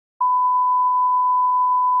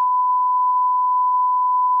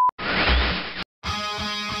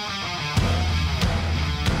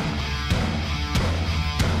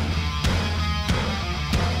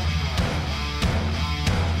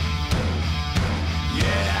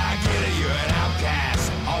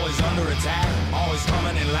attack, always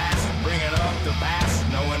coming in last, bringing up the past.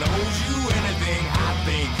 No one owes you anything. I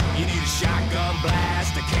think you need a shotgun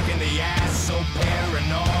blast, a kick in the ass. So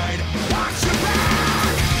paranoid, watch your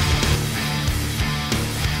back.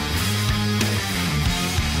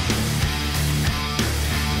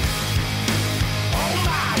 Oh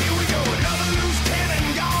my, here we go, another loose cannon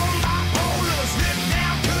gone bipolar. Slipped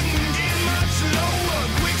down, couldn't get much lower.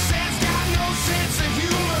 Quicksand's got no sense of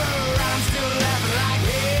humor. I'm still laughing like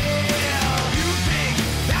hell. You think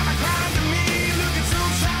that my crime to me, looking so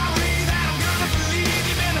sorry that I'm gonna believe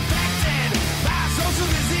you've been affected by social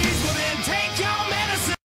disease. Well then take your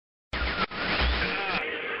medicine.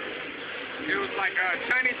 It was like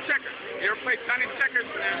Chinese checkers. You ever play Chinese checkers?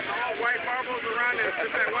 There's all white marbles around it. It's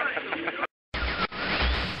just that one.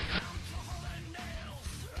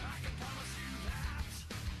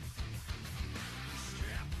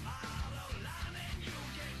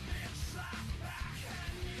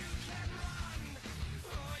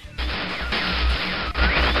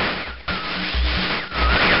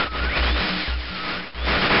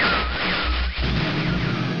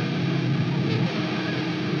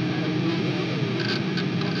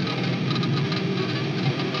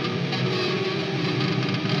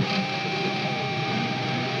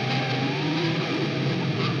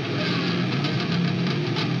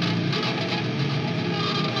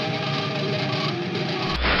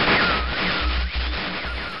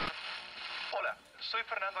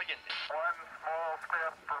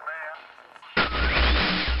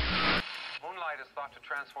 Moonlight is thought to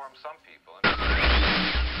transform some people.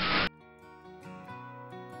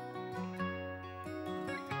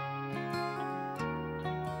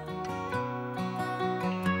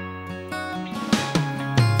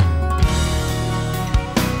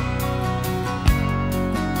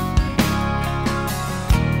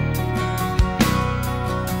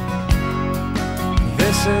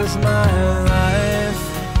 This is my life.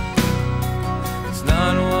 It's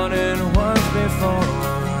not what it was before.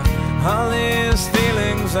 All these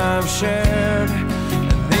feelings I've shared,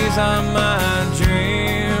 and these are my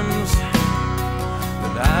dreams,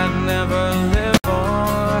 but I've never lived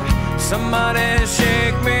for. Somebody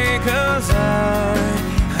shake me, 'cause I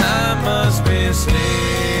must be sleeping.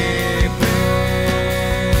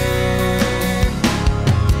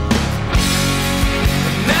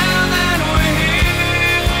 Now that we're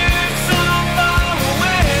here so far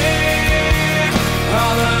away,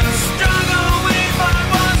 all the struggle we fought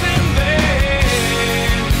was in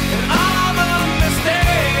vain, and all the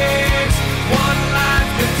mistakes one life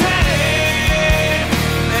could take,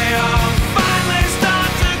 they all finally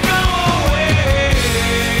start to go away.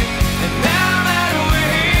 And now that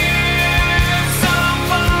we're here so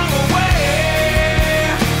far away,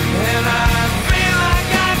 and I feel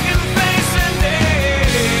like I can face a day,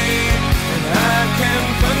 and I can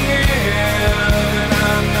forgive, and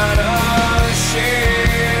I'm not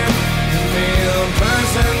ashamed to be the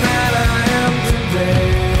person that I am today.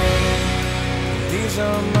 These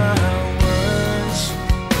are my words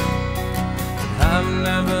I've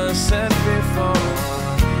never said before.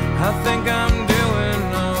 I think I'm doing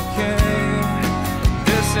okay.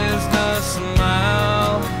 This is the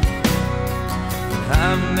smile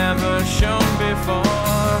I've never shown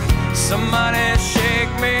before. Somebody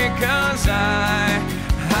shake me, 'cause I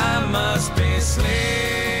must be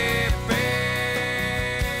sleeping.